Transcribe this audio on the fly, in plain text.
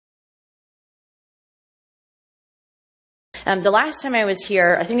The last time I was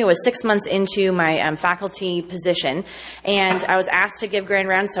here, I think it was 6 months into my faculty position, and I was asked to give grand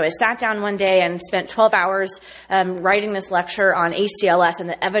rounds. So I sat down one day and spent 12 hours writing this lecture on ACLS and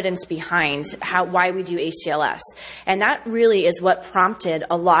the evidence behind why we do ACLS. And that really is what prompted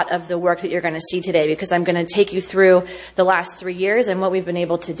a lot of the work that you're going to see today, because I'm going to take you through the last 3 years and what we've been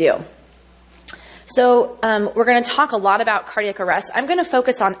able to do. So we're going to talk a lot about cardiac arrest. I'm going to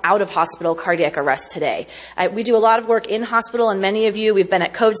focus on out-of-hospital cardiac arrest today. We do a lot of work in hospital, and many of you, we've been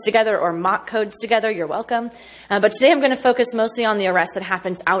at codes together or mock codes together. You're welcome. But today I'm going to focus mostly on the arrest that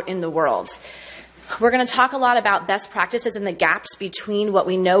happens out in the world. We're going to talk a lot about best practices and the gaps between what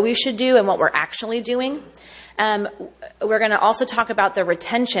we know we should do and what we're actually doing. We're going to also talk about the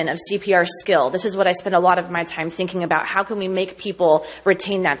retention of CPR skill. This is what I spend a lot of my time thinking about. How can we make people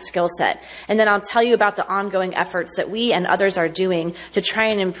retain that skill set? And then I'll tell you about the ongoing efforts that we and others are doing to try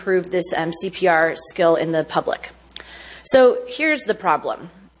and improve this CPR skill in the public. So here's the problem.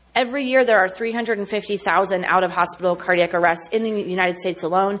 Every year there are 350,000 out-of-hospital cardiac arrests in the United States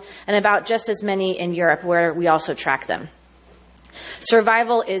alone, and about just as many in Europe, where we also track them.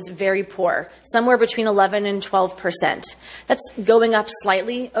 Survival is very poor, somewhere between 11 and 12%. That's going up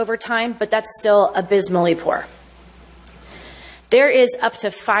slightly over time, but that's still abysmally poor. There is up to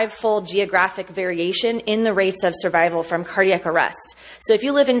 5-fold geographic variation in the rates of survival from cardiac arrest. So if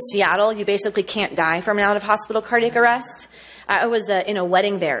you live in Seattle, you basically can't die from an out-of-hospital cardiac arrest. I was in a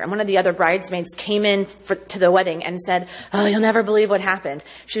wedding there, and one of the other bridesmaids came in to the wedding and said, "Oh, you'll never believe what happened."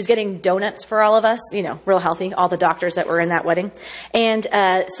 She was getting donuts for all of us, you know, real healthy, all the doctors that were in that wedding. And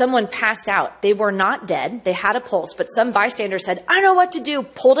someone passed out. They were not dead. They had a pulse, but some bystander said, "I know what to do,"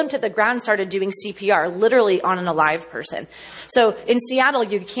 pulled him to the ground and started doing CPR, literally on an alive person. So in Seattle,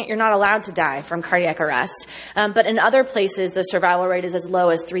 you're not allowed to die from cardiac arrest. But in other places, the survival rate is as low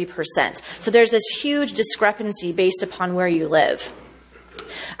as 3%. So there's this huge discrepancy based upon where you live.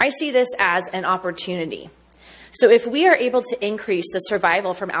 I see this as an opportunity. So if we are able to increase the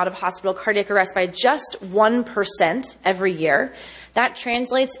survival from out-of-hospital cardiac arrest by just 1% every year, that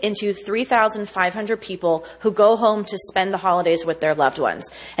translates into 3,500 people who go home to spend the holidays with their loved ones.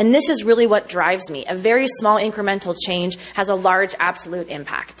 And this is really what drives me. A very small incremental change has a large absolute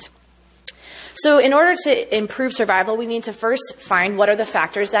impact. So in order to improve survival, we need to first find what are the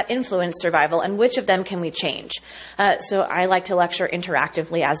factors that influence survival and which of them can we change. So I like to lecture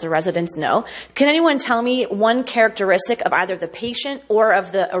interactively, as the residents know. Can anyone tell me one characteristic of either the patient or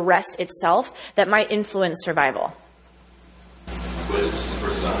of the arrest itself that might influence survival? Witness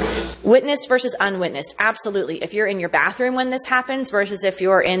versus unwitnessed. Witnessed versus unwitnessed, absolutely. If you're in your bathroom when this happens versus if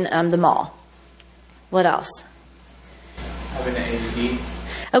you're in the mall. What else? Having an AED.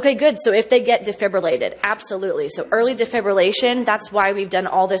 Okay, good. So if they get defibrillated, absolutely. So early defibrillation, that's why we've done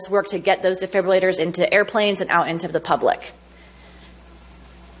all this work to get those defibrillators into airplanes and out into the public.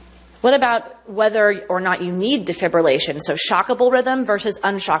 What about whether or not you need defibrillation? So shockable rhythm versus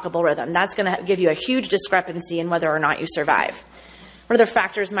unshockable rhythm. That's going to give you a huge discrepancy in whether or not you survive. What other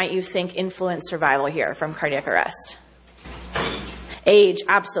factors might you think influence survival here from cardiac arrest? Age,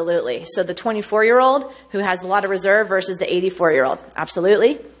 absolutely. So the 24-year-old who has a lot of reserve versus the 84-year-old,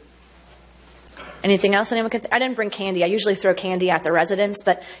 absolutely. Anything else anyone can I didn't bring candy. I usually throw candy at the residents,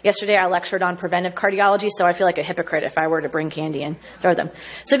 but yesterday I lectured on preventive cardiology, so I feel like a hypocrite if I were to bring candy and throw them.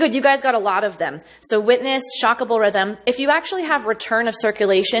 So good, you guys got a lot of them. So witnessed, shockable rhythm. If you actually have return of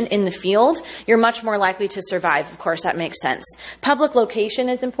circulation in the field, you're much more likely to survive. Of course, that makes sense. Public location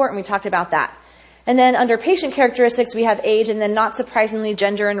is important. We talked about that. And then under patient characteristics, we have age, and then not surprisingly,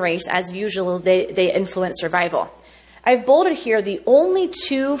 gender and race. As usual, they influence survival. I've bolded here the only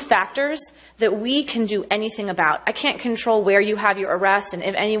 2 factors that we can do anything about. I can't control where you have your arrest and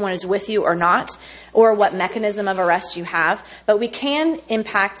if anyone is with you or not, or what mechanism of arrest you have, but we can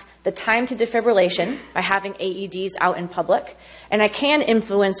impact the time to defibrillation by having AEDs out in public, and I can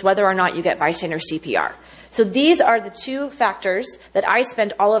influence whether or not you get bystander CPR. So these are the 2 factors that I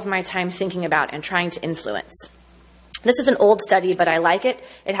spend all of my time thinking about and trying to influence. This is an old study, but I like it.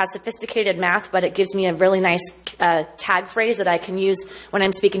 It has sophisticated math, but it gives me a really nice tag phrase that I can use when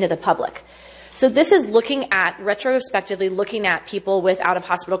I'm speaking to the public. So this is retrospectively looking at people with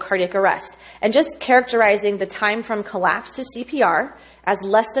out-of-hospital cardiac arrest and just characterizing the time from collapse to CPR as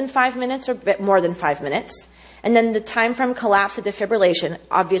less than 5 minutes or a bit more than 5 minutes. And then the time from collapse to defibrillation,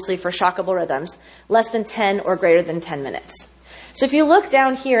 obviously for shockable rhythms, less than 10 or greater than 10 minutes. So if you look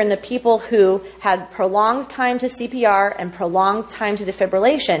down here in the people who had prolonged time to CPR and prolonged time to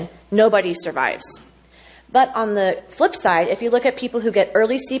defibrillation, nobody survives. But on the flip side, if you look at people who get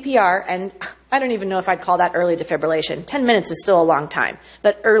early CPR, and I don't even know if I'd call that early defibrillation. 10 minutes is still a long time.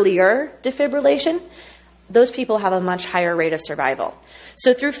 But earlier defibrillation, those people have a much higher rate of survival.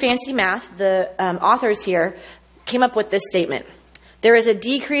 So through fancy math, the authors here came up with this statement. There is a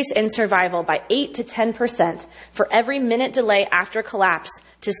decrease in survival by 8 to 10% for every minute delay after collapse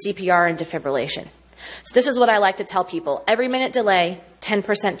to CPR and defibrillation. So this is what I like to tell people. Every minute delay,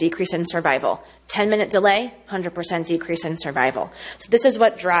 10% decrease in survival. 10-minute delay, 100% decrease in survival. So this is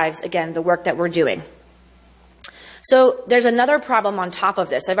what drives, again, the work that we're doing. So there's another problem on top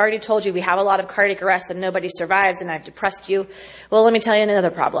of this. I've already told you we have a lot of cardiac arrests and nobody survives, and I've depressed you. Well, let me tell you another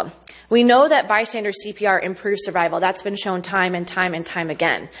problem. We know that bystander CPR improves survival. That's been shown time and time and time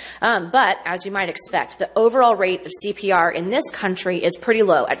again. But as you might expect, the overall rate of CPR in this country is pretty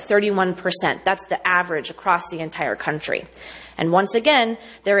low at 31%. That's the average across the entire country. And once again,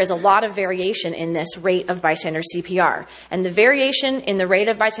 there is a lot of variation in this rate of bystander CPR. And the variation in the rate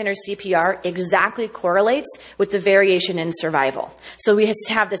of bystander CPR exactly correlates with the variation in survival. So we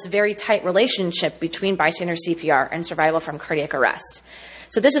have this very tight relationship between bystander CPR and survival from cardiac arrest.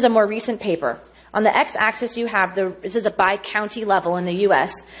 So this is a more recent paper. On the x-axis, you have this is a by county level in the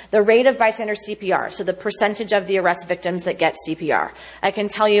U.S., the rate of bystander CPR, so the percentage of the arrest victims that get CPR. I can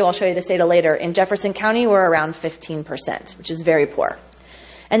tell you, I'll show you this data later, in Jefferson County, we're around 15%, which is very poor.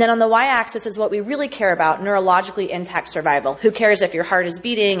 And then on the y-axis is what we really care about, neurologically intact survival. Who cares if your heart is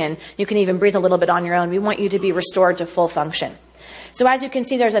beating and you can even breathe a little bit on your own? We want you to be restored to full function. So as you can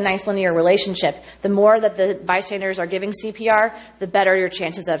see, there's a nice linear relationship. The more that the bystanders are giving CPR, the better your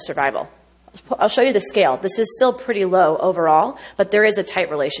chances of survival. I'll show you the scale. This is still pretty low overall, but there is a tight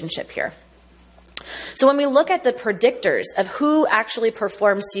relationship here. So when we look at the predictors of who actually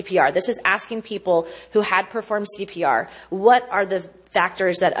performs CPR, this is asking people who had performed CPR, what are the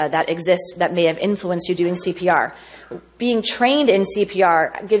factors that exist that may have influenced you doing CPR? Being trained in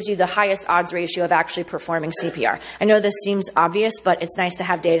CPR gives you the highest odds ratio of actually performing CPR. I know this seems obvious, but it's nice to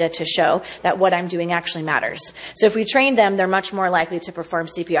have data to show that what I'm doing actually matters. So if we train them, they're much more likely to perform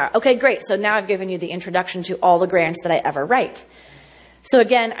CPR. Okay, great. So now I've given you the introduction to all the grants that I ever write. So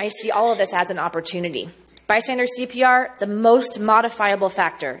again, I see all of this as an opportunity. Bystander CPR, the most modifiable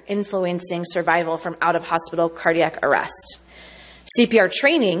factor influencing survival from out-of-hospital cardiac arrest. CPR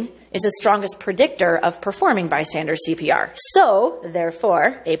training is the strongest predictor of performing bystander CPR. So,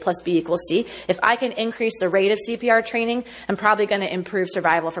 therefore, A plus B equals C. If I can increase the rate of CPR training, I'm probably going to improve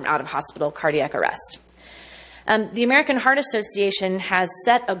survival from out-of-hospital cardiac arrest. The American Heart Association has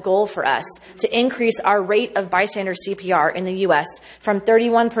set a goal for us to increase our rate of bystander CPR in the U.S. from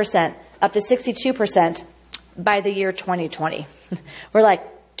 31% up to 62% by the year 2020. We're like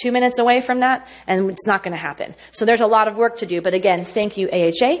 2 minutes away from that, and it's not going to happen. So there's a lot of work to do. But again, thank you,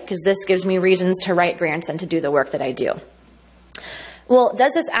 AHA, because this gives me reasons to write grants and to do the work that I do. Well,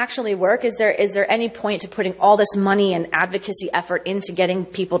 does this actually work? Is there any point to putting all this money and advocacy effort into getting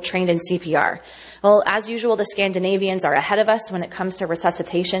people trained in CPR? Well, as usual, the Scandinavians are ahead of us when it comes to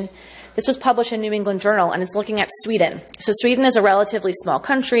resuscitation. This was published in New England Journal, and it's looking at Sweden. So Sweden is a relatively small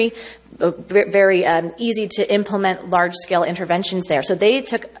country, very easy to implement large-scale interventions there. So they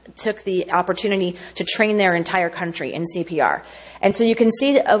took the opportunity to train their entire country in CPR. And so you can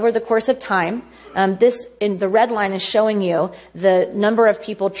see that over the course of time, this in the red line is showing you the number of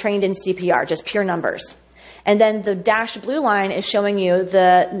people trained in CPR, just pure numbers. And then the dashed blue line is showing you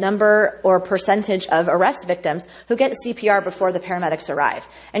the number or percentage of arrest victims who get CPR before the paramedics arrive.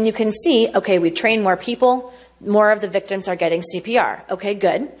 And you can see, okay, we train more people, more of the victims are getting CPR. Okay,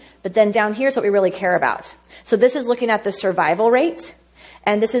 good. But then down here is what we really care about. So this is looking at the survival rate.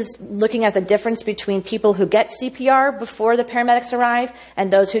 And this is looking at the difference between people who get CPR before the paramedics arrive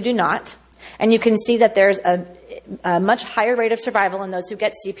and those who do not. And you can see that there's a much higher rate of survival in those who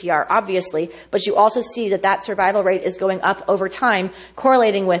get CPR, obviously, but you also see that that survival rate is going up over time,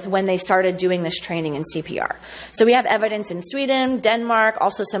 correlating with when they started doing this training in CPR. So we have evidence in Sweden, Denmark,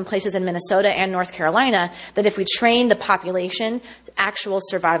 also some places in Minnesota and North Carolina, that if we train the population, actual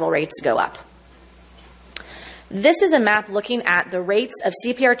survival rates go up. This is a map looking at the rates of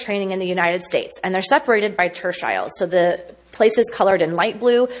CPR training in the United States, and they're separated by tertiles. So the places colored in light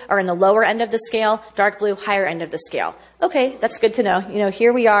blue are in the lower end of the scale, dark blue, higher end of the scale. Okay, that's good to know. You know,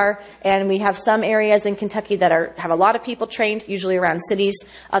 here we are, and we have some areas in Kentucky that have a lot of people trained, usually around cities,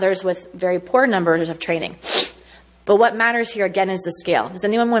 others with very poor numbers of training. But what matters here, again, is the scale. Does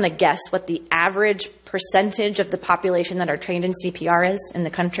anyone want to guess what the average percentage of the population that are trained in CPR is in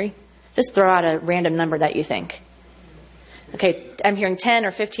the country? Just throw out a random number that you think. Okay, I'm hearing 10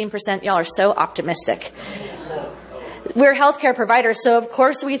 or 15%. Y'all are so optimistic. We're healthcare providers, so of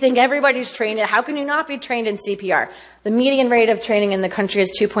course we think everybody's trained. How can you not be trained in CPR? The median rate of training in the country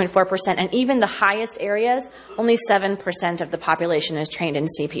is 2.4%, and even the highest areas, only 7% of the population is trained in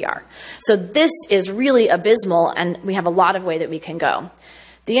CPR. So this is really abysmal, and we have a lot of way that we can go.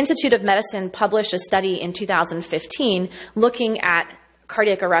 The Institute of Medicine published a study in 2015 looking at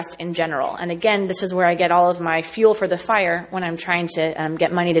cardiac arrest in general. And again, this is where I get all of my fuel for the fire when I'm trying to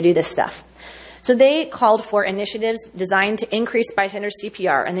get money to do this stuff. So they called for initiatives designed to increase bystander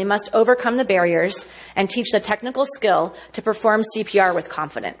CPR, and they must overcome the barriers and teach the technical skill to perform CPR with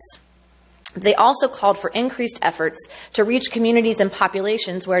confidence. They also called for increased efforts to reach communities and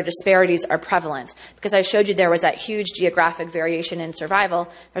populations where disparities are prevalent. Because I showed you there was that huge geographic variation in survival,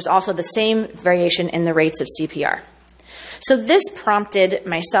 there's also the same variation in the rates of CPR. So this prompted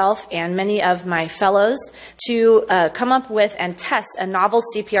myself and many of my fellows to come up with and test a novel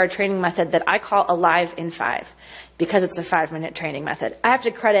CPR training method that I call Alive in 5, because it's a 5-minute training method. I have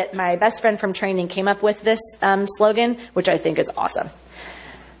to credit my best friend from training came up with this slogan, which I think is awesome.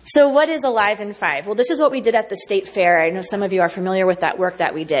 So what is Alive in 5? Well, this is what we did at the state fair. I know some of you are familiar with that work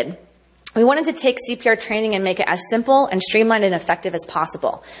that we did. We wanted to take CPR training and make it as simple and streamlined and effective as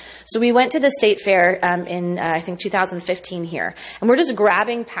possible. So we went to the state fair in, I think, 2015 here. And we're just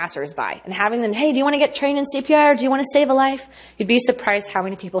grabbing passersby and having them, hey, do you want to get trained in CPR? Do you want to save a life? You'd be surprised how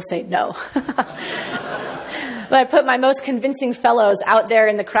many people say no. But I put my most convincing fellows out there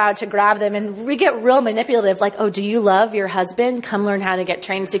in the crowd to grab them. And we get real manipulative, like, oh, do you love your husband? Come learn how to get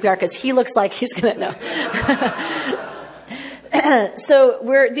trained in CPR because he looks like he's going to know. So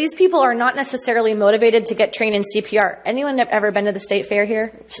these people are not necessarily motivated to get trained in CPR. Anyone have ever been to the state fair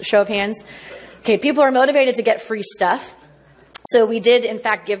here? Show of hands. Okay, people are motivated to get free stuff. So we did, in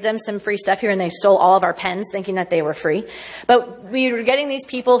fact, give them some free stuff here, and they stole all of our pens thinking that they were free. But we were getting these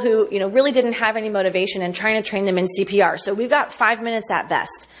people who, really didn't have any motivation and trying to train them in CPR. So we've got 5 minutes at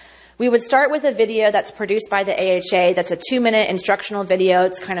best. We would start with a video that's produced by the AHA. That's a 2-minute instructional video.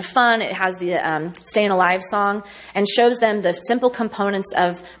 It's kind of fun. It has the Staying Alive song and shows them the simple components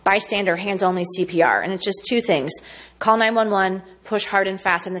of bystander hands-only CPR. And it's just 2 things. Call 911, push hard and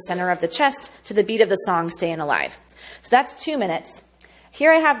fast in the center of the chest to the beat of the song Staying Alive. So that's 2 minutes.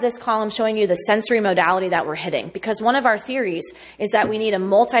 Here I have this column showing you the sensory modality that we're hitting, because one of our theories is that we need a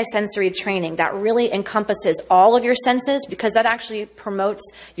multi-sensory training that really encompasses all of your senses, because that actually promotes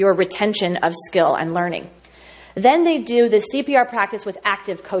your retention of skill and learning. Then they do the CPR practice with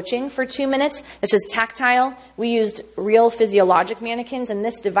active coaching for 2 minutes. This is tactile. We used real physiologic mannequins, and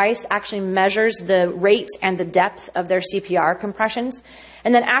this device actually measures the rate and the depth of their CPR compressions.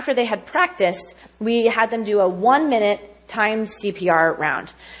 And then after they had practiced, we had them do a 1-minute timed CPR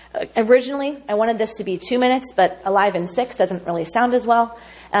round. Originally, I wanted this to be 2 minutes, but Alive in 6 doesn't really sound as well.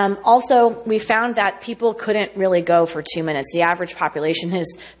 Also, we found that people couldn't really go for 2 minutes. The average population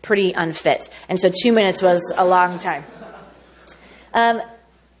is pretty unfit, and so 2 minutes was a long time.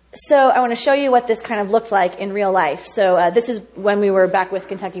 So I want to show you what this kind of looked like in real life. So this is when we were back with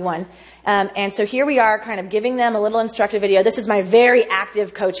Kentucky One. And so here we are kind of giving them a little instructive video. This is my very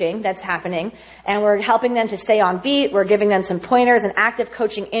active coaching that's happening. And we're helping them to stay on beat. We're giving them some pointers and active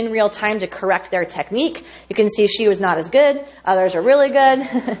coaching in real time to correct their technique. You can see she was not as good. Others are really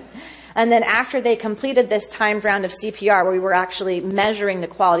good. And then after they completed this timed round of CPR, where we were actually measuring the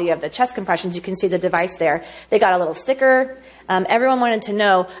quality of the chest compressions, you can see the device there. They got a little sticker. Everyone wanted to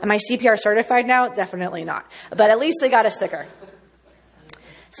know, am I CPR certified now? Definitely not. But at least they got a sticker.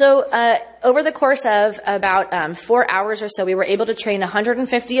 So over the course of about 4 hours or so, we were able to train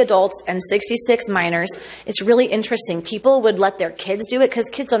 150 adults and 66 minors. It's really interesting. People would let their kids do it because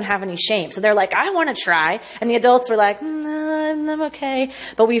kids don't have any shame. So they're like, I want to try. And the adults were like, I'm okay.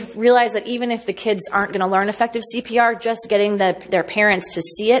 But we've realized that even if the kids aren't going to learn effective CPR, just getting their parents to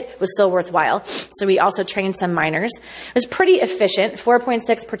see it was still worthwhile. So we also trained some minors. It was pretty efficient,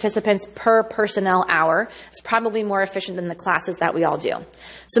 4.6 participants per personnel hour. It's probably more efficient than the classes that we all do.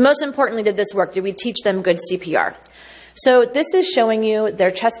 So most importantly, did this work? Did we teach them good CPR? So this is showing you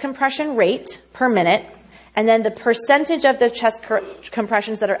their chest compression rate per minute, and then the percentage of the chest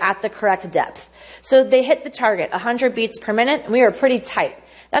compressions that are at the correct depth. So they hit the target, 100 beats per minute, and we were pretty tight.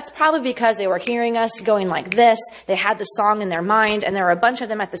 That's probably because they were hearing us going like this. They had the song in their mind, and there were a bunch of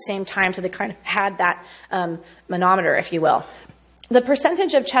them at the same time, so they kind of had that manometer, if you will. The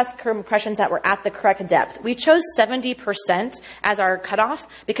percentage of chest compressions that were at the correct depth, we chose 70% as our cutoff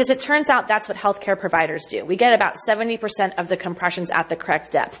because it turns out that's what healthcare providers do. We get about 70% of the compressions at the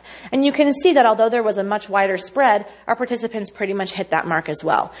correct depth. And you can see that although there was a much wider spread, our participants pretty much hit that mark as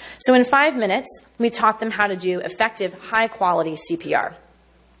well. So in 5 minutes, we taught them how to do effective, high-quality CPR.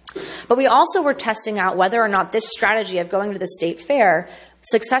 But we also were testing out whether or not this strategy of going to the state fair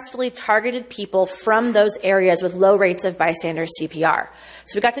successfully targeted people from those areas with low rates of bystander CPR.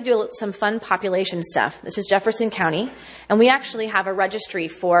 So we got to do some fun population stuff. This is Jefferson County, and we actually have a registry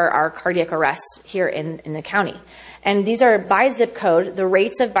for our cardiac arrests here in the county. And these are by zip code, the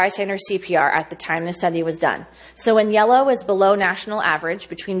rates of bystander CPR at the time the study was done. So in yellow is below national average,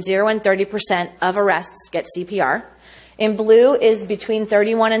 between 0 and 30% of arrests get CPR. In blue is between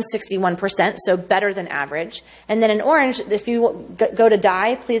 31 and 61%, so better than average. And then in orange, if you go to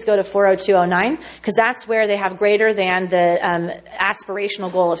die, please go to 40209, because that's where they have greater than the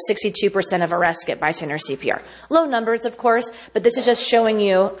aspirational goal of 62% of arrests get bystander CPR. Low numbers, of course, but this is just showing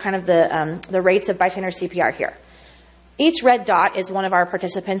you kind of the rates of bystander CPR here. Each red dot is one of our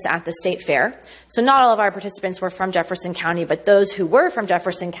participants at the state fair. So not all of our participants were from Jefferson County, but those who were from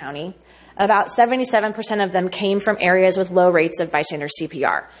Jefferson County, about 77% of them came from areas with low rates of bystander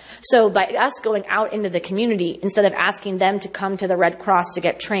CPR. So by us going out into the community, instead of asking them to come to the Red Cross to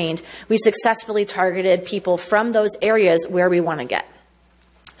get trained, we successfully targeted people from those areas where we want to get.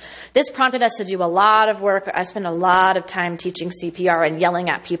 This prompted us to do a lot of work. I spent a lot of time teaching CPR and yelling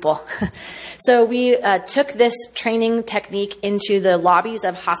at people. So we took this training technique into the lobbies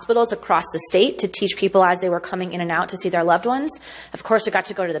of hospitals across the state to teach people as they were coming in and out to see their loved ones. Of course, we got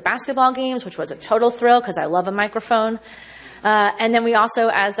to go to the basketball games, which was a total thrill because I love a microphone. And then we also,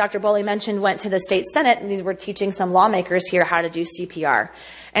 as Dr. Boley mentioned, went to the state Senate, and we were teaching some lawmakers here how to do CPR.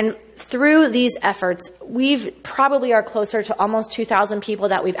 And through these efforts, we've probably are closer to almost 2,000 people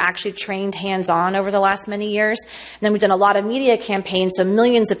that we've actually trained hands-on over the last many years. And then we've done a lot of media campaigns, so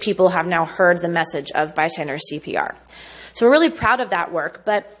millions of people have now heard the message of bystander CPR. So we're really proud of that work,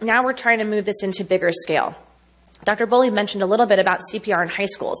 but now we're trying to move this into bigger scale. Dr. Boley mentioned a little bit about CPR in high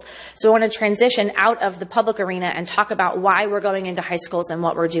schools. So I want to transition out of the public arena and talk about why we're going into high schools and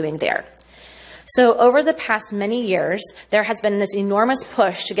what we're doing there. So over the past many years, there has been this enormous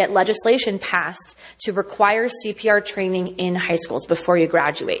push to get legislation passed to require CPR training in high schools before you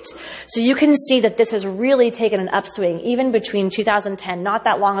graduate. So you can see that this has really taken an upswing even between 2010, not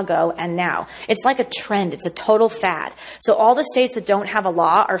that long ago, and now. It's like a trend. It's a total fad. So all the states that don't have a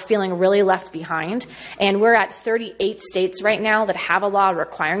law are feeling really left behind. And we're at 38 states right now that have a law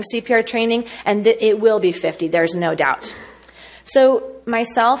requiring CPR training, and it will be 50. There's no doubt. So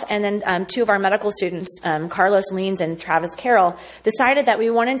myself and then two of our medical students, Carlos Leans and Travis Carroll, decided that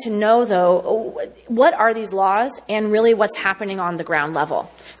we wanted to know, though, what are these laws and really what's happening on the ground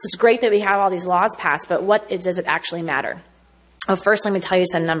level. So it's great that we have all these laws passed, but does it actually matter? Oh, first, let me tell you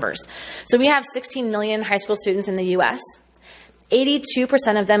some numbers. So we have 16 million high school students in the U.S.,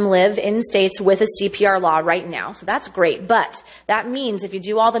 82% of them live in states with a CPR law right now, so that's great. But that means, if you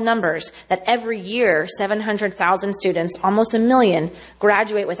do all the numbers, that every year 700,000 students, almost 1 million,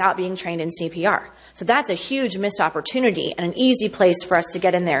 graduate without being trained in CPR. So that's a huge missed opportunity and an easy place for us to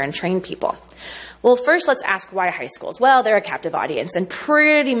get in there and train people. Well, first let's ask why high schools. Well, they're a captive audience, and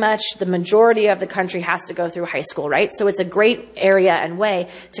pretty much the majority of the country has to go through high school, right? So it's a great area and way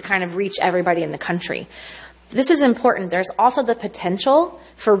to kind of reach everybody in the country. This is important. There's also the potential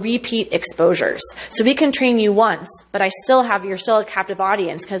for repeat exposures. So we can train you once, but you're still a captive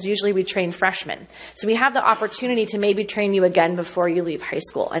audience because usually we train freshmen. So we have the opportunity to maybe train you again before you leave high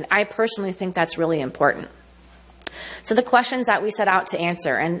school. And I personally think that's really important. So the questions that we set out to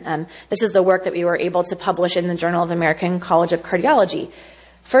answer, and this is the work that we were able to publish in the Journal of American College of Cardiology.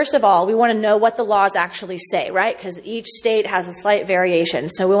 First of all, we want to know what the laws actually say, right? Because each state has a slight variation.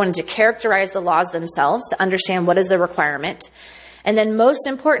 So we wanted to characterize the laws themselves to understand what is the requirement. And then most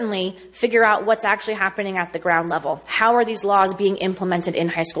importantly, figure out what's actually happening at the ground level. How are these laws being implemented in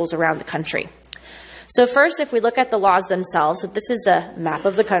high schools around the country? So first, if we look at the laws themselves, so this is a map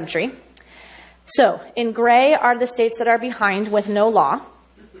of the country. So in gray are the states that are behind with no law.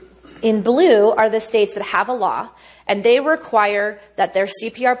 In blue are the states that have a law, and they require that their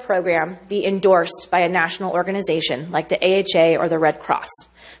CPR program be endorsed by a national organization like the AHA or the Red Cross.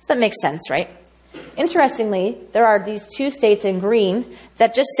 So that makes sense, right? Interestingly, there are these two states in green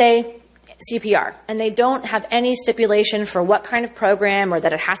that just say CPR, and they don't have any stipulation for what kind of program or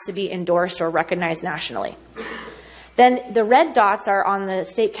that it has to be endorsed or recognized nationally. Then the red dots are on the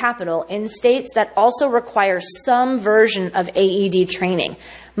state capital in states that also require some version of AED training.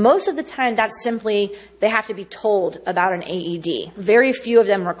 Most of the time, that's simply they have to be told about an AED. Very few of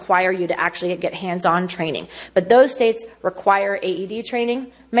them require you to actually get hands-on training. But those states require AED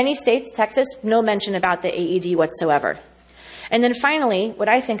training. Many states, Texas, no mention about the AED whatsoever. And then finally, what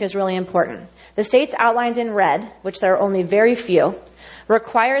I think is really important, the states outlined in red, which there are only very few,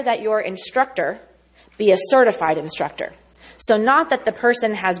 require that your instructor be a certified instructor. So not that the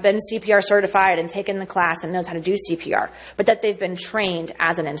person has been CPR certified and taken the class and knows how to do CPR, but that they've been trained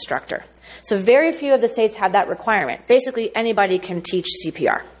as an instructor. So very few of the states have that requirement. Basically, anybody can teach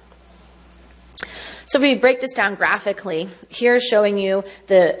CPR. So if we break this down graphically, here's showing you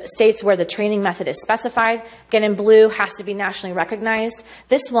the states where the training method is specified. Again, in blue, has to be nationally recognized.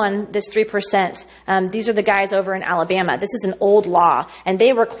 This one, this 3%, these are the guys over in Alabama. This is an old law, and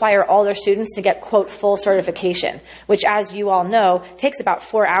they require all their students to get, quote, full certification, which, as you all know, takes about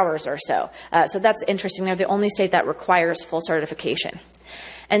 4 hours or so. So that's interesting. They're the only state that requires full certification.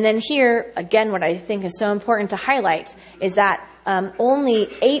 And then here, again, what I think is so important to highlight is that only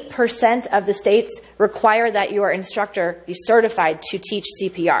 8% of the states require that your instructor be certified to teach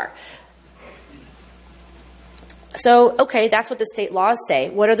CPR. So, okay, that's what the state laws say.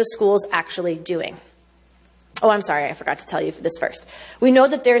 What are the schools actually doing? Oh, I'm sorry, I forgot to tell you this first. We know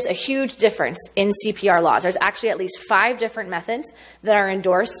that there's a huge difference in CPR laws. There's actually at least 5 different methods that are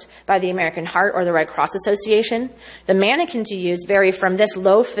endorsed by the American Heart or the Red Cross Association. The mannequins you use vary from this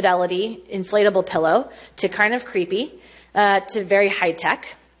low fidelity inflatable pillow to kind of creepy to very high tech.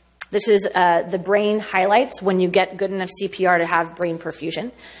 This is the brain highlights when you get good enough CPR to have brain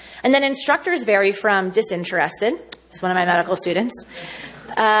perfusion. And then instructors vary from disinterested, it's one of my medical students,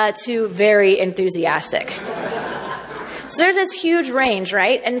 to very enthusiastic. So there's this huge range,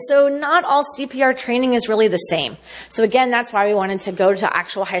 right? And so not all CPR training is really the same. So again, that's why we wanted to go to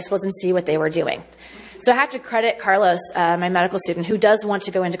actual high schools and see what they were doing. So I have to credit Carlos, my medical student, who does want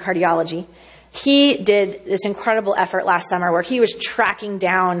to go into cardiology. He did this incredible effort last summer where he was tracking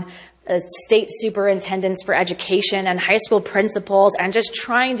down state superintendents for education and high school principals and just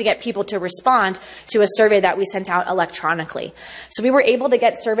trying to get people to respond to a survey that we sent out electronically. So we were able to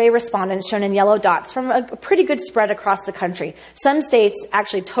get survey respondents shown in yellow dots from a pretty good spread across the country. Some states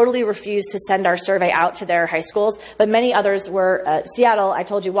actually totally refused to send our survey out to their high schools, but many others were. Seattle, I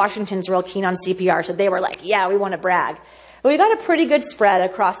told you, Washington's real keen on CPR, so they were like, yeah, we want to brag. But we got a pretty good spread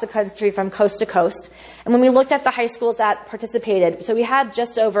across the country from coast to coast. And when we looked at the high schools that participated, so we had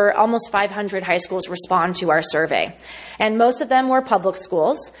just over almost 500 high schools respond to our survey. And most of them were public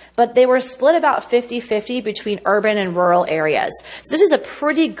schools, but they were split about 50-50 between urban and rural areas. So this is a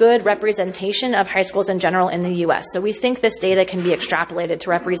pretty good representation of high schools in general in the U.S. So we think this data can be extrapolated to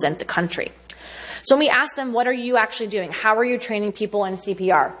represent the country. So when we asked them, what are you actually doing? How are you training people in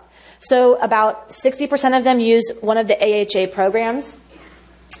CPR? So about 60% of them use one of the AHA programs.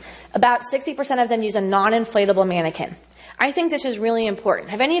 About 60% of them use a non-inflatable mannequin. I think this is really important.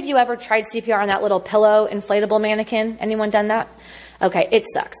 Have any of you ever tried CPR on that little pillow inflatable mannequin? Anyone done that? Okay, it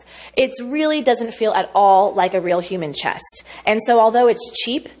sucks. It really doesn't feel at all like a real human chest. And so although it's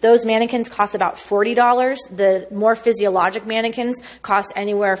cheap, those mannequins cost about $40. The more physiologic mannequins cost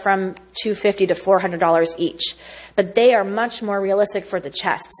anywhere from $250 to $400 each. But they are much more realistic for the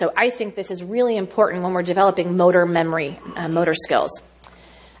chest. So I think this is really important when we're developing motor memory, motor skills.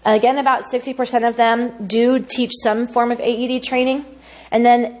 Again, about 60% of them do teach some form of AED training. And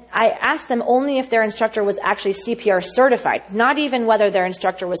then I asked them only if their instructor was actually CPR certified, not even whether their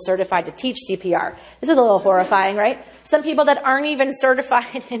instructor was certified to teach CPR. This is a little horrifying, right? Some people that aren't even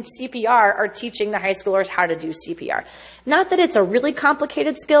certified in CPR are teaching the high schoolers how to do CPR. Not that it's a really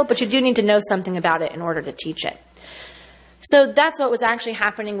complicated skill, but you do need to know something about it in order to teach it. So that's what was actually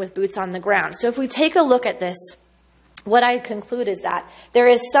happening with boots on the ground. So if we take a look at this, what I conclude is that there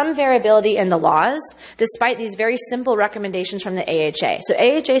is some variability in the laws, despite these very simple recommendations from the AHA. So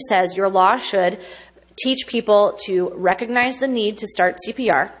AHA says your law should teach people to recognize the need to start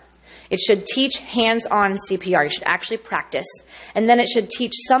CPR. It should teach hands-on CPR. You should actually practice. And then it should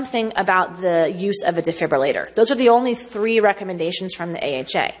teach something about the use of a defibrillator. Those are the only 3 recommendations from the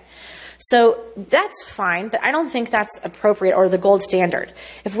AHA. So that's fine, but I don't think that's appropriate or the gold standard.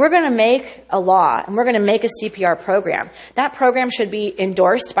 If we're going to make a law and we're going to make a CPR program, that program should be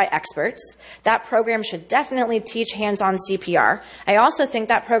endorsed by experts. That program should definitely teach hands-on CPR. I also think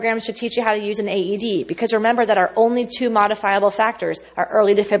that program should teach you how to use an AED, because remember that our only 2 modifiable factors are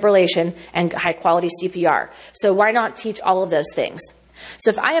early defibrillation and high-quality CPR. So why not teach all of those things? So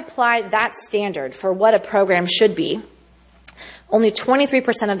if I apply that standard for what a program should be, only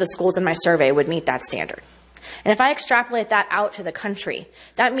 23% of the schools in my survey would meet that standard. And if I extrapolate that out to the country,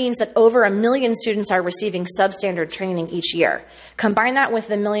 that means that over 1 million students are receiving substandard training each year. Combine that with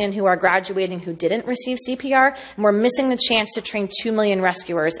the 1 million who are graduating who didn't receive CPR, and we're missing the chance to train 2 million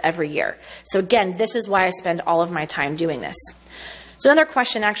rescuers every year. So again, this is why I spend all of my time doing this. So another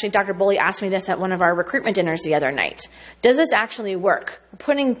question, actually, Dr. Boley asked me this at one of our recruitment dinners the other night. Does this actually work? We're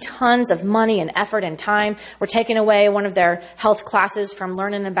putting tons of money and effort and time. We're taking away one of their health classes from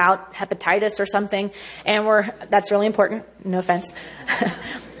learning about hepatitis or something, and that's really important, no offense.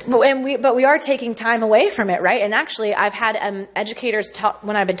 But we are taking time away from it, right? And actually, I've had educators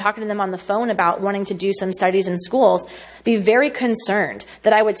when I've been talking to them on the phone about wanting to do some studies in schools, be very concerned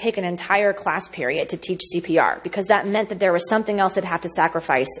that I would take an entire class period to teach CPR, because that meant that there was something else that had to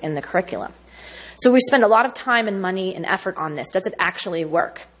sacrifice in the curriculum. So we spend a lot of time and money and effort on this. Does it actually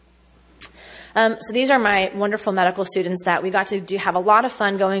work? So these are my wonderful medical students that we got to have a lot of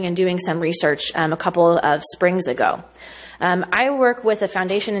fun going and doing some research a couple of springs ago. I work with a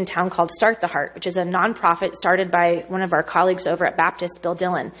foundation in town called Start the Heart, which is a nonprofit started by one of our colleagues over at Baptist, Bill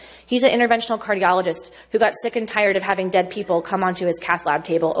Dillon. He's an interventional cardiologist who got sick and tired of having dead people come onto his cath lab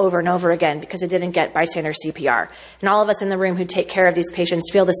table over and over again because they didn't get bystander CPR. And all of us in the room who take care of these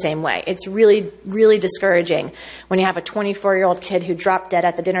patients feel the same way. It's really, really discouraging when you have a 24-year-old kid who dropped dead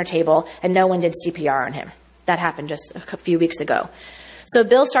at the dinner table and no one did CPR on him. That happened just a few weeks ago. So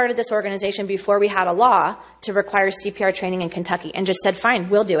Bill started this organization before we had a law to require CPR training in Kentucky and just said, fine,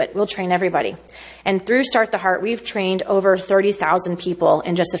 we'll do it. We'll train everybody. And through Start the Heart, we've trained over 30,000 people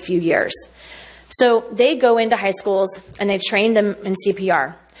in just a few years. So they go into high schools and they train them in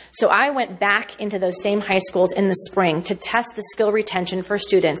CPR. So I went back into those same high schools in the spring to test the skill retention for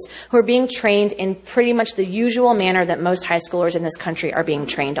students who are being trained in pretty much the usual manner that most high schoolers in this country are being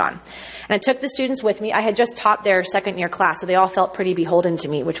trained on. And I took the students with me. I had just taught their second year class, so they all felt pretty beholden to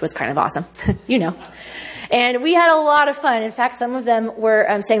me, which was kind of awesome. You know. And we had a lot of fun. In fact, some of them were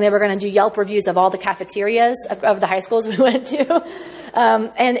saying they were going to do Yelp reviews of all the cafeterias of the high schools we went to.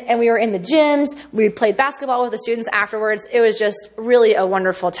 And we were in the gyms. We played basketball with the students afterwards. It was just really a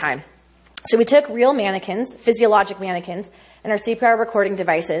wonderful time. So we took real mannequins, physiologic mannequins, and our CPR recording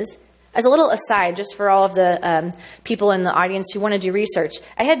devices. As a little aside, just for all of the people in the audience who want to do research,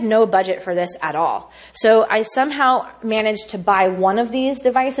 I had no budget for this at all. So I somehow managed to buy one of these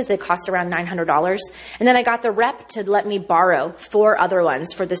devices. It cost around $900. And then I got the rep to let me borrow 4 other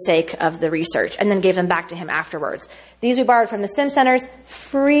ones for the sake of the research, and then gave them back to him afterwards. These we borrowed from the Sim Centers,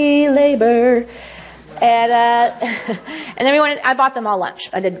 free labor. And then I bought them all lunch.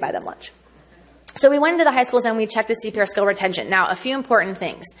 I did buy them lunch. So we went into the high schools and we checked the CPR skill retention. Now, a few important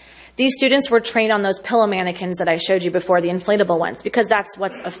things. These students were trained on those pillow mannequins that I showed you before, the inflatable ones, because that's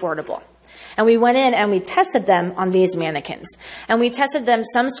what's affordable. And we went in and we tested them on these mannequins. And we tested them.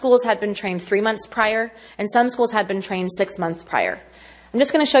 Some schools had been trained 3 months prior, and some schools had been trained 6 months prior. I'm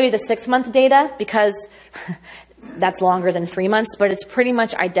just going to show you the 6-month data because that's longer than 3 months, but it's pretty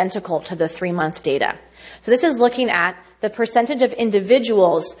much identical to the 3-month data. So this is looking at the percentage of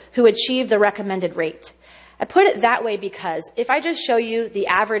individuals who achieve the recommended rate. I put it that way because if I just show you the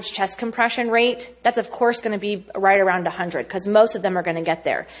average chest compression rate, that's of course going to be right around 100 because most of them are going to get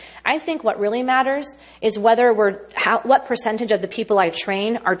there. I think what really matters is what percentage of the people I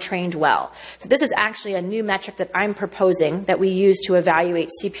train are trained well. So this is actually a new metric that I'm proposing that we use to evaluate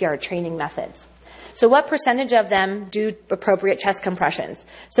CPR training methods. So what percentage of them do appropriate chest compressions?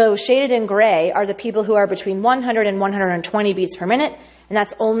 So shaded in gray are the people who are between 100 and 120 beats per minute, and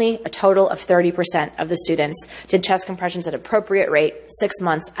that's only a total of 30% of the students did chest compressions at appropriate rate 6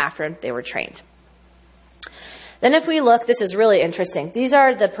 months after they were trained. Then if we look, this is really interesting. These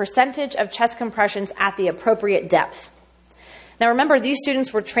are the percentage of chest compressions at the appropriate depth. Now remember, these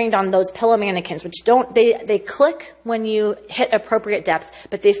students were trained on those pillow mannequins, which they click when you hit appropriate depth,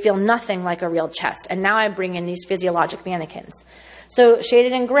 but they feel nothing like a real chest. And now I bring in these physiologic mannequins. So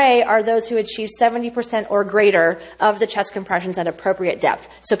shaded in gray are those who achieve 70% or greater of the chest compressions at appropriate depth.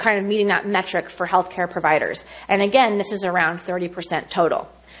 So kind of meeting that metric for healthcare providers. And again, this is around 30% total.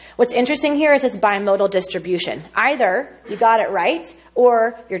 What's interesting here is its bimodal distribution. Either you got it right,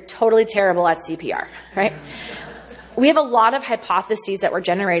 or you're totally terrible at CPR, right? We have a lot of hypotheses that were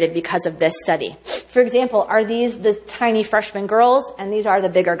generated because of this study. For example, are these the tiny freshman girls and these are the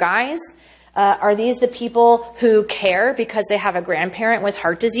bigger guys? Are these the people who care because they have a grandparent with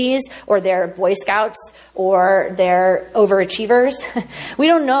heart disease, or they're Boy Scouts, or they're overachievers? We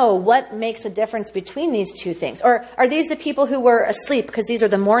don't know what makes a difference between these two things. Or are these the people who were asleep because these are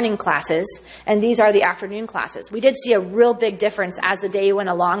the morning classes and these are the afternoon classes? We did see a real big difference as the day went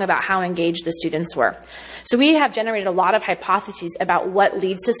along about how engaged the students were. So we have generated a lot of hypotheses about what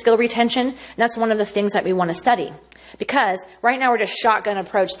leads to skill retention, and that's one of the things that we want to study. Because right now we're just shotgun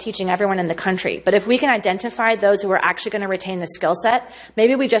approach teaching everyone in the country. But if we can identify those who are actually going to retain the skill set,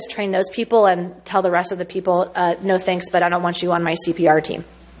 maybe we just train those people and tell the rest of the people, no thanks, but I don't want you on my CPR team.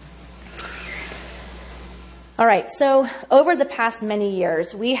 All right, so over the past many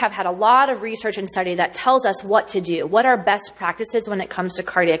years, we have had a lot of research and study that tells us what to do, what are best practices when it comes to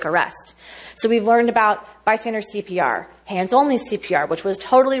cardiac arrest. So we've learned about bystander CPR, hands-only CPR, which was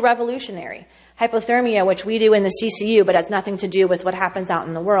totally revolutionary, hypothermia, which we do in the CCU, but has nothing to do with what happens out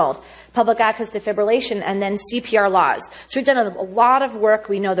in the world, public access defibrillation, and then CPR laws. So we've done a lot of work.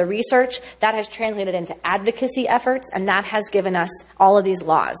 We know the research. That has translated into advocacy efforts, and that has given us all of these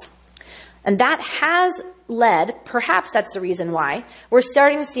laws. And that has led, perhaps that's the reason why, we're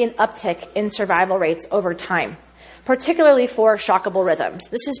starting to see an uptick in survival rates over time, particularly for shockable rhythms.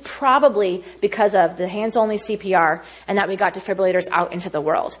 This is probably because of the hands-only CPR and that we got defibrillators out into the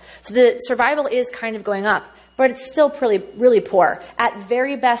world. So the survival is kind of going up, but it's still really poor. At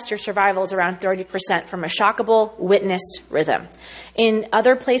very best, your survival is around 30% from a shockable, witnessed rhythm. In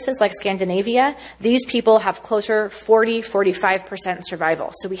other places like Scandinavia, these people have closer 40-45%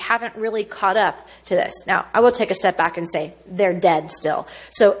 survival. So we haven't really caught up to this. Now, I will take a step back and say they're dead still.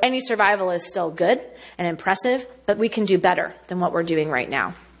 So any survival is still good and impressive, but we can do better than what we're doing right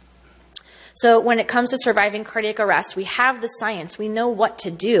now. So when it comes to surviving cardiac arrest, we have the science. We know what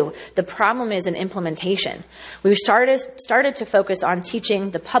to do. The problem is in implementation. We've started to focus on teaching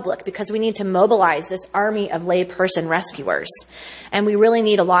the public because we need to mobilize this army of layperson rescuers. And we really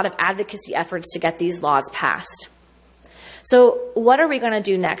need a lot of advocacy efforts to get these laws passed. So what are we going to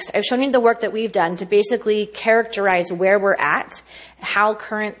do next? I've shown you the work that we've done to basically characterize where we're at, how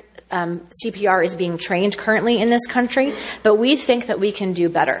current CPR is being trained currently in this country, but we think that we can do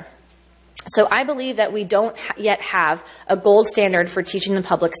better. So I believe that we don't yet have a gold standard for teaching the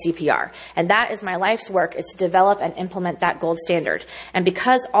public CPR. And that is my life's work, is to develop and implement that gold standard. And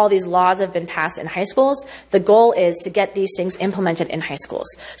because all these laws have been passed in high schools, the goal is to get these things implemented in high schools.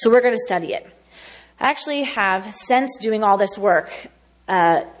 So we're going to study it. I actually have, since doing all this work,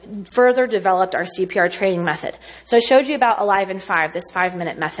 further developed our CPR training method. So I showed you about Alive in 5, this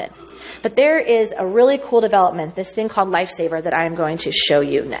 5-minute method. But there is a really cool development, this thing called Lifesaver, that I am going to show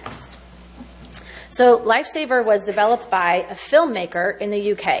you next. So Lifesaver was developed by a filmmaker in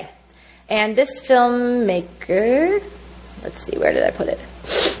the UK. And this filmmaker, let's see, where did I put it?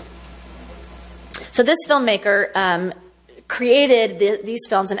 So this filmmaker created these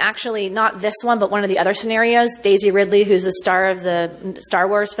films, and actually not this one, but one of the other scenarios, Daisy Ridley, who's the star of the Star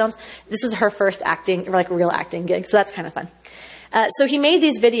Wars films. This was her first acting, like real acting gig, so that's kind of fun. So he made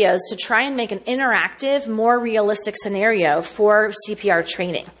these videos to try and make an interactive, more realistic scenario for CPR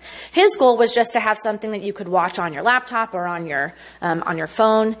training. His goal was just to have something that you could watch on your laptop or on your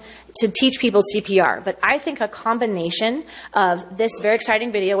phone to teach people CPR. But I think a combination of this very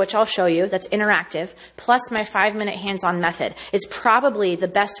exciting video, which I'll show you, that's interactive, plus my 5-minute hands-on method is probably the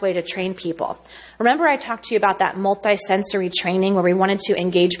best way to train people. Remember I talked to you about that multi-sensory training where we wanted to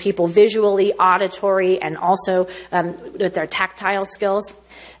engage people visually, auditory, and also with their tactile skills?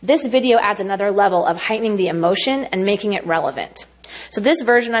 This video adds another level of heightening the emotion and making it relevant. So this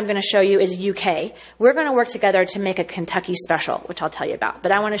version I'm going to show you is UK. We're going to work together to make a Kentucky special, which I'll tell you about.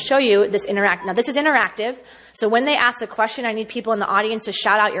 But I want to show you this Now, this is interactive. So when they ask a question, I need people in the audience to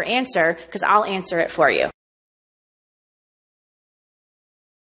shout out your answer because I'll answer it for you.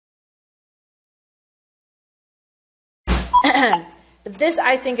 This,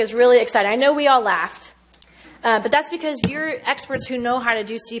 I think, is really exciting. I know we all laughed. But that's because you're experts who know how to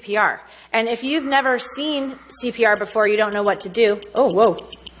do CPR. And if you've never seen CPR before, you don't know what to do. Oh, whoa.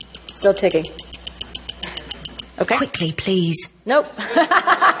 Still ticking. Okay. Quickly, please. Nope.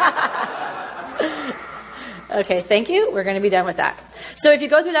 Okay, thank you. We're going to be done with that. So if you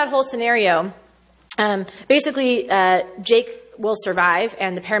go through that whole scenario, basically Jake will survive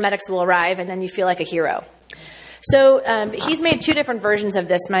and the paramedics will arrive and then you feel like a hero. So he's made 2 different versions of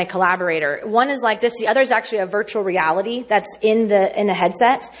this, my collaborator. One is like this. The other is actually a virtual reality that's in a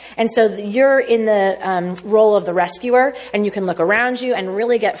headset. And so you're in the role of the rescuer, and you can look around you and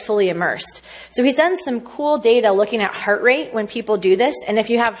really get fully immersed. So he's done some cool data looking at heart rate when people do this. And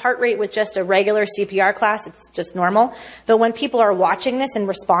if you have heart rate with just a regular CPR class, it's just normal. But when people are watching this and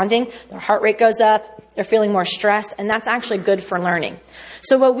responding, their heart rate goes up, they're feeling more stressed, and that's actually good for learning.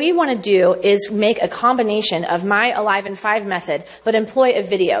 So what we want to do is make a combination of my Alive in 5 method, but employ a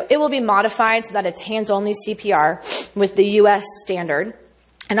video. It will be modified so that it's hands-only CPR with the US standard.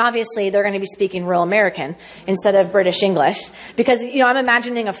 And obviously, they're going to be speaking rural American instead of British English. Because, I'm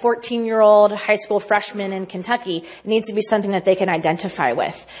imagining a 14-year-old high school freshman in Kentucky. It needs to be something that they can identify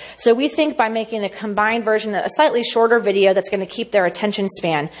with. So we think by making a combined version, a slightly shorter video that's going to keep their attention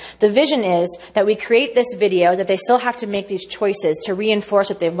span, the vision is that we create this video, that they still have to make these choices to reinforce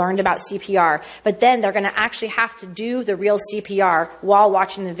what they've learned about CPR. But then they're going to actually have to do the real CPR while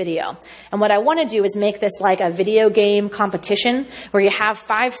watching the video. And what I want to do is make this like a video game competition where you have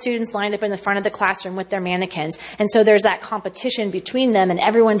 5 students lined up in the front of the classroom with their mannequins. And so there's that competition between them and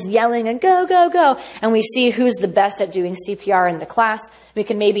everyone's yelling and go, go, go. And we see who's the best at doing CPR in the class. We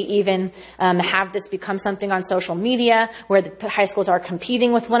can maybe even have this become something on social media where the high schools are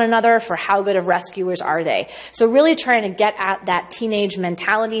competing with one another for how good of rescuers are they. So really trying to get at that teenage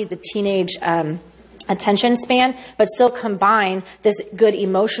mentality, the teenage attention span, but still combine this good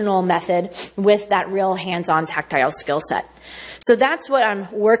emotional method with that real hands-on tactile skill set. So that's what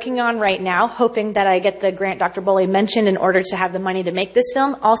I'm working on right now, hoping that I get the grant Dr. Boley mentioned in order to have the money to make this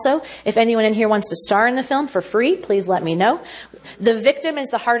film. Also, if anyone in here wants to star in the film for free, please let me know. The victim is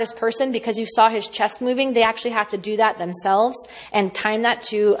the hardest person because you saw his chest moving. They actually have to do that themselves and time that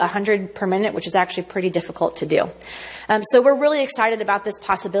to 100 per minute, which is actually pretty difficult to do. So we're really excited about this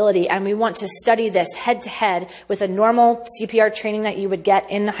possibility, and we want to study this head-to-head with a normal CPR training that you would get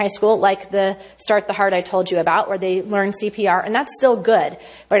in high school, like the Start the Heart I told you about, where they learn CPR, and that's still good,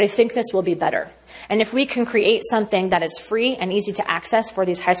 but I think this will be better. And if we can create something that is free and easy to access for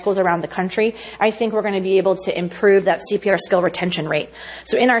these high schools around the country, I think we're going to be able to improve that CPR skill retention rate.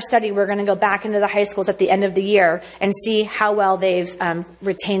 So in our study, we're going to go back into the high schools at the end of the year and see how well they've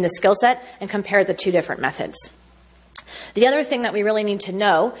retained the skill set and compare the 2 different methods. The other thing that we really need to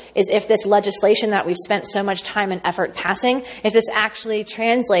know is if this legislation that we've spent so much time and effort passing, if this actually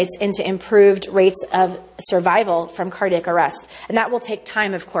translates into improved rates of survival from cardiac arrest. And that will take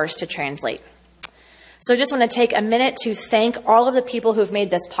time, of course, to translate. So I just want to take a minute to thank all of the people who have made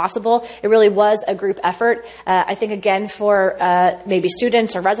this possible. It really was a group effort. I think, again, for maybe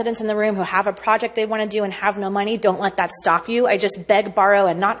students or residents in the room who have a project they want to do and have no money, don't let that stop you. I just beg, borrow,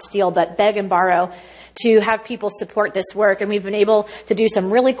 and not steal, but beg and borrow to have people support this work. And we've been able to do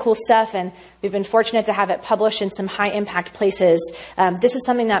some really cool stuff, and we've been fortunate to have it published in some high-impact places. This is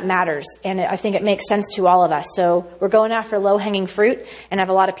something that matters, and I think it makes sense to all of us. So we're going after low-hanging fruit and have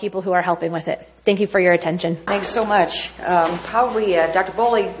a lot of people who are helping with it. Thank you for your attention. Thanks so much. Probably Dr.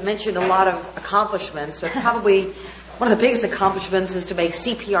 Boley mentioned a lot of accomplishments, but probably one of the biggest accomplishments is to make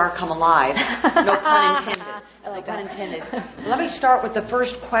CPR come alive. No pun intended. I like no pun that. intended. Let me start with the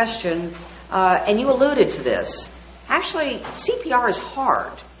first question, and you alluded to this. Actually, CPR is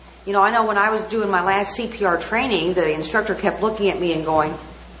hard. I know when I was doing my last CPR training, the instructor kept looking at me and going,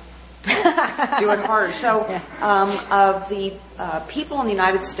 do it harder. So of the people in the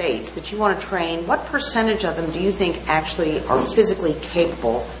United States that you want to train, what percentage of them do you think actually are physically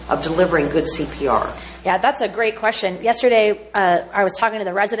capable of delivering good CPR? Yeah, that's a great question. Yesterday, I was talking to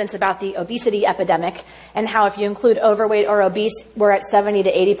the residents about the obesity epidemic and how if you include overweight or obese, we're at 70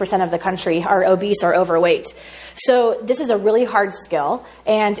 to 80% of the country are obese or overweight. So this is a really hard skill.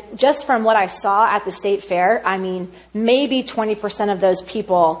 And just from what I saw at the state fair, I mean, maybe 20% of those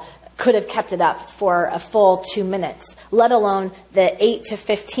people could have kept it up for a full 2 minutes, let alone the 8 to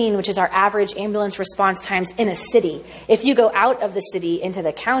 15, which is our average ambulance response times in a city. If you go out of the city into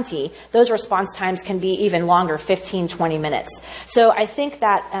the county, those response times can be even longer, 15, 20 minutes. So I think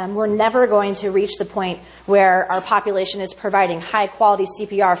that we're never going to reach the point where our population is providing high-quality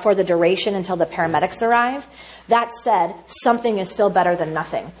CPR for the duration until the paramedics arrive. That said, something is still better than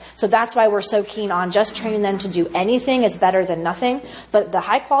nothing. So that's why we're so keen on just training them to do anything is better than nothing. But the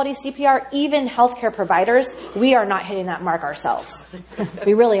high-quality CPR, even healthcare providers, we are not hitting that mark ourselves.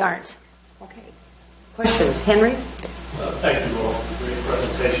 We really aren't. Okay. Questions? Henry? Thank you all for the great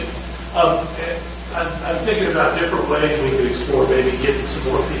presentation. I'm thinking about different ways we could explore maybe getting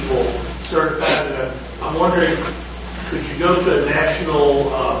some more people certified. And I'm wondering, could you go to a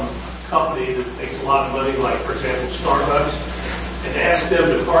national company that makes a lot of money, like, for example, Starbucks, and ask them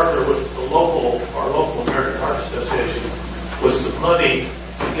to partner with our local American Heart Association with some money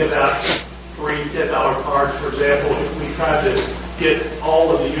to give out free $10 cards, for example, if we tried to get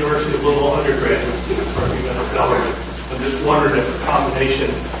all of the University of Louisville undergraduates to $1,000. I'm just wondering if a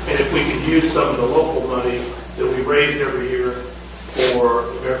combination, and if we could use some of the local money that we raise every year for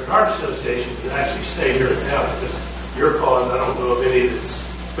the American Heart Association to actually stay here in town, because your cause, I don't know of any that's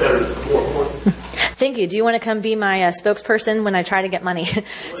better than more important. Thank you. Do you want to come be my spokesperson when I try to get money?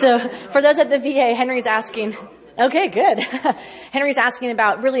 So for those at the VA, Henry's asking. Okay, good. Henry's asking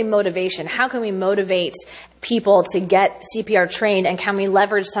about really motivation. How can we motivate people to get CPR trained, and can we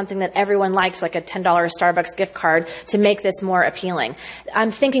leverage something that everyone likes, like a $10 Starbucks gift card, to make this more appealing?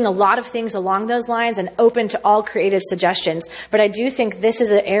 I'm thinking a lot of things along those lines and open to all creative suggestions, but I do think this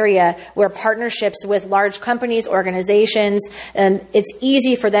is an area where partnerships with large companies, organizations, it's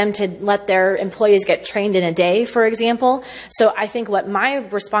easy for them to let their employees get trained in a day, for example. So I think what my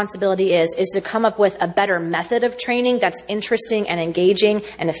responsibility is to come up with a better method of training that's interesting and engaging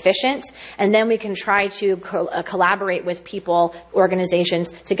and efficient, and then we can try to collaborate with people,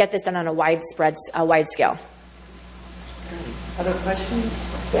 organizations, to get this done on a wide scale. Other questions?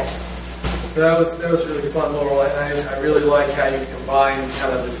 Yes. So that was really fun, Laurel, and I really like how you combine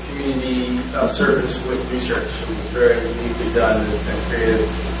kind of this community service with research. It was very uniquely done and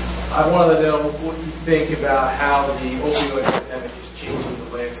creative. I wanted to know what you think about how the opioid epidemic is changing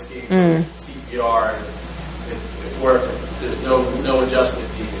the landscape of CPR, and if there's no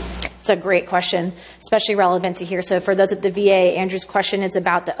adjustment needed. It's a great question, especially relevant to here. So for those at the VA, Andrew's question is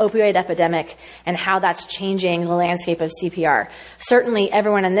about the opioid epidemic and how that's changing the landscape of CPR. Certainly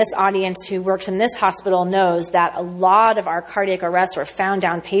everyone in this audience who works in this hospital knows that a lot of our cardiac arrests or found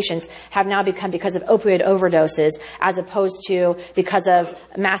down patients have now become because of opioid overdoses as opposed to because of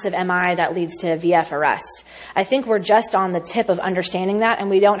massive MI that leads to VF arrest. I think we're just on the tip of understanding that,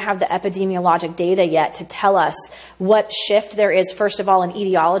 and we don't have the epidemiologic data yet to tell us what shift there is, first of all, in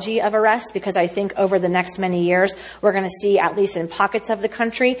etiology of arrest, because I think over the next many years, we're going to see, at least in pockets of the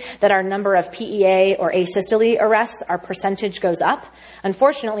country, that our number of PEA or asystole arrests, our percentage goes up.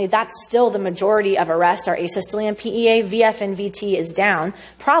 Unfortunately, that's still the majority of arrests, are asystole and PEA. VF and VT is down,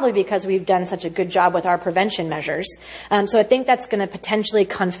 probably because we've done such a good job with our prevention measures. So I think that's going to potentially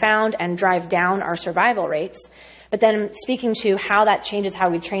confound and drive down our survival rates. But then speaking to how that changes how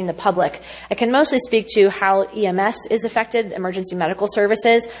we train the public, I can mostly speak to how EMS is affected, emergency medical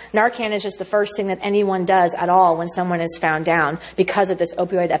services. Narcan is just the first thing that anyone does at all when someone is found down because of this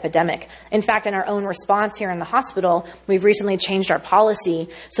opioid epidemic. In fact, in our own response here in the hospital, we've recently changed our policy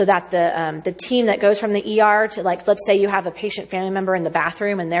so that the team that goes from the ER to, like, let's say you have a patient family member in the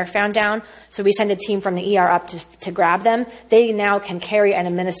bathroom and they're found down, so we send a team from the ER up to grab them. They now can carry and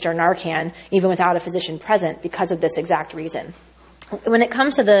administer Narcan even without a physician present because of this exact reason. When it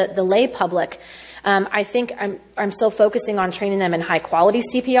comes to the lay public, I think I'm still focusing on training them in high quality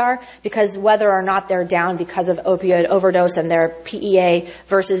CPR, because whether or not they're down because of opioid overdose and their PEA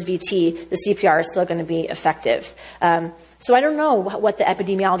versus VT, the CPR is still going to be effective. So I don't know what the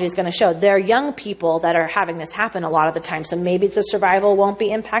epidemiology is going to show. There are young people that are having this happen a lot of the time, so maybe the survival won't be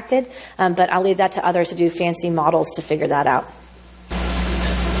impacted, but I'll leave that to others to do fancy models to figure that out.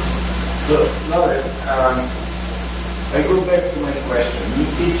 Good. I go back to my question. You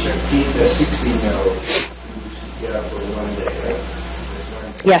teach a kid, a 16-year-old, to CPR for 1 day, right?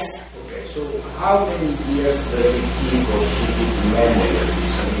 Yes. Okay, so how many years does it keep or she need to manage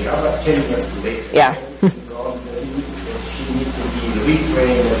this? I mean, about 10 years later. Yeah. Does she need to be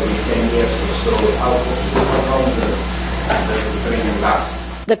retrained every 10 years or so? How long does the training last?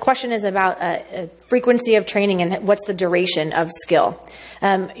 The question is about frequency of training and what's the duration of skill.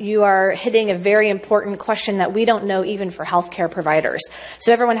 You are hitting a very important question that we don't know even for healthcare providers.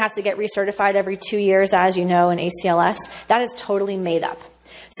 So everyone has to get recertified every 2 years, as you know, in ACLS. That is totally made up.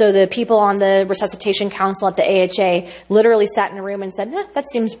 So the people on the resuscitation council at the AHA literally sat in a room and said, that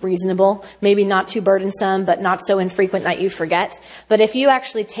seems reasonable, maybe not too burdensome, but not so infrequent that you forget. But if you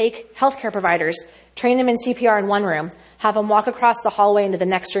actually take healthcare providers, train them in CPR in one room, have them walk across the hallway into the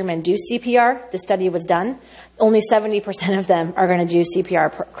next room and do CPR, the study was done, only 70% of them are going to do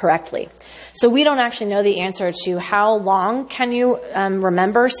CPR correctly. So we don't actually know the answer to how long can you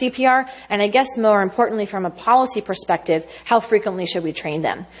remember CPR, and I guess more importantly from a policy perspective, how frequently should we train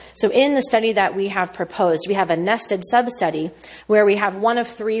them? So in the study that we have proposed, we have a nested sub-study where we have one of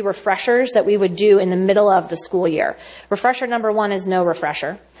 3 refreshers that we would do in the middle of the school year. Refresher number 1 is no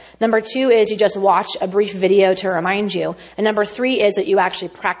refresher. Number 2 is you just watch a brief video to remind you. And number 3 is that you actually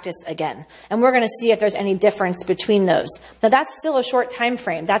practice again. And we're going to see if there's any difference between those. Now that's still a short time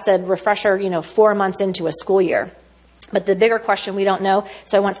frame. That's a refresher, 4 months into a school year. But the bigger question we don't know,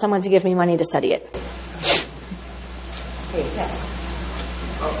 so I want someone to give me money to study it. Hey, yes.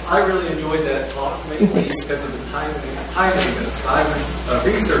 I really enjoyed that talk, mainly because of the timeliness. I'm a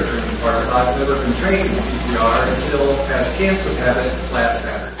researcher in the department. I've never been trained in CPR and still had a cancer cabinet last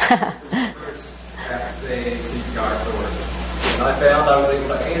Saturday. The first half-day CPR course. And I found I was able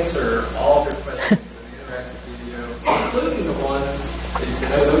to answer all of your questions in the interactive video, including the ones that you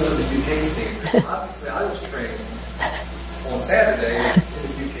said, those are the UK standards. Obviously, I was trained on Saturday in the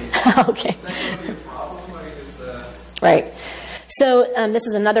UK standards. Okay. Is that going to be a problem? I mean, Right. So this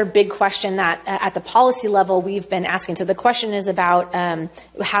is another big question that at the policy level we've been asking. So the question is about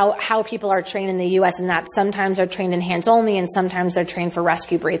how people are trained in the U.S. and that sometimes they're trained in hands only and sometimes they're trained for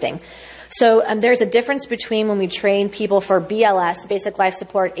rescue breathing. So there's a difference between when we train people for BLS, basic life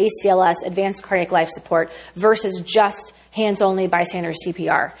support, ACLS, advanced cardiac life support, versus just hands-only bystander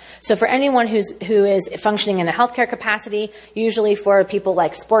CPR. So for anyone who is functioning in a healthcare capacity, usually for people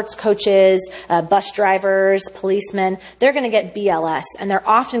like sports coaches, bus drivers, policemen, they're going to get BLS, and they're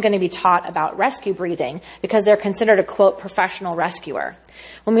often going to be taught about rescue breathing because they're considered a, quote, professional rescuer.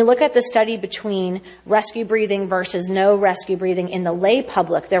 When we look at the study between rescue breathing versus no rescue breathing in the lay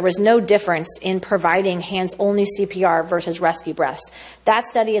public, there was no difference in providing hands-only CPR versus rescue breaths. That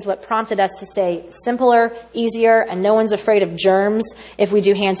study is what prompted us to say simpler, easier, and no one's afraid of germs if we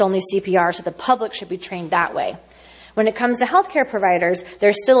do hands-only CPR, so the public should be trained that way. When it comes to healthcare providers,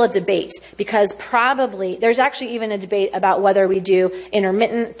 there's still a debate because probably there's actually even a debate about whether we do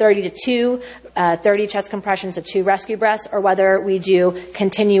intermittent 30 to 2, 30 chest compressions to 2 rescue breaths, or whether we do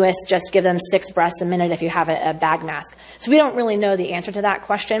continuous, just give them 6 breaths a minute if you have a bag mask. So we don't really know the answer to that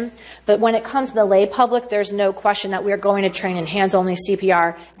question. But when it comes to the lay public, there's no question that we're going to train in hands-only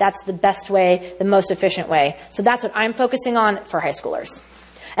CPR. That's the best way, the most efficient way. So that's what I'm focusing on for high schoolers.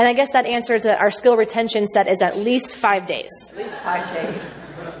 And I guess that answers that our skill retention set is at least 5 days. At least 5 days.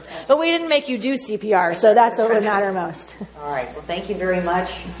 But we didn't make you do CPR, so that's what would matter most. All right. Well, thank you very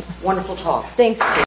much. Wonderful talk. Thank you.